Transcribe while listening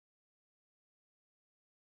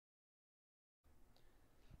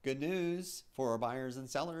Good news for our buyers and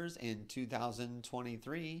sellers in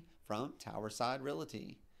 2023 from Towerside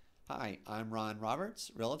Realty. Hi, I'm Ron Roberts,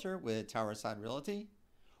 Realtor with Towerside Realty.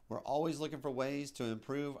 We're always looking for ways to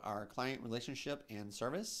improve our client relationship and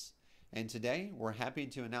service. And today we're happy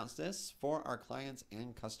to announce this for our clients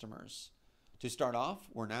and customers. To start off,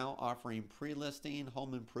 we're now offering pre-listing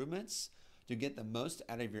home improvements to get the most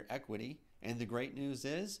out of your equity. And the great news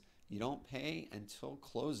is you don't pay until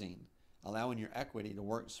closing, allowing your equity to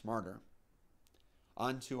work smarter.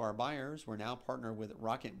 On to our buyers, we're now partnered with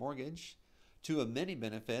Rocket Mortgage. Two of many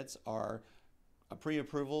benefits are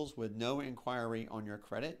pre-approvals with no inquiry on your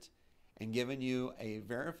credit and giving you a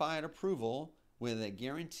verified approval with a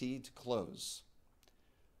guarantee to close.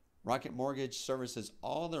 Rocket Mortgage services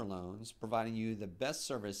all their loans, providing you the best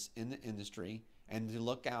service in the industry and to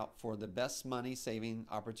look out for the best money saving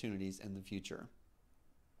opportunities in the future.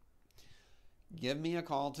 Give me a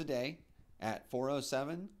call today at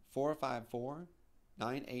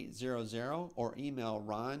 407-454-9800 or email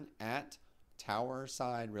Ron at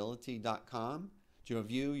towersiderealty.com to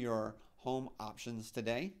view your home options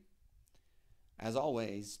today. As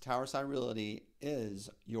always, Towerside Realty is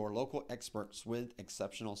your local experts with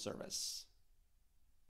exceptional service.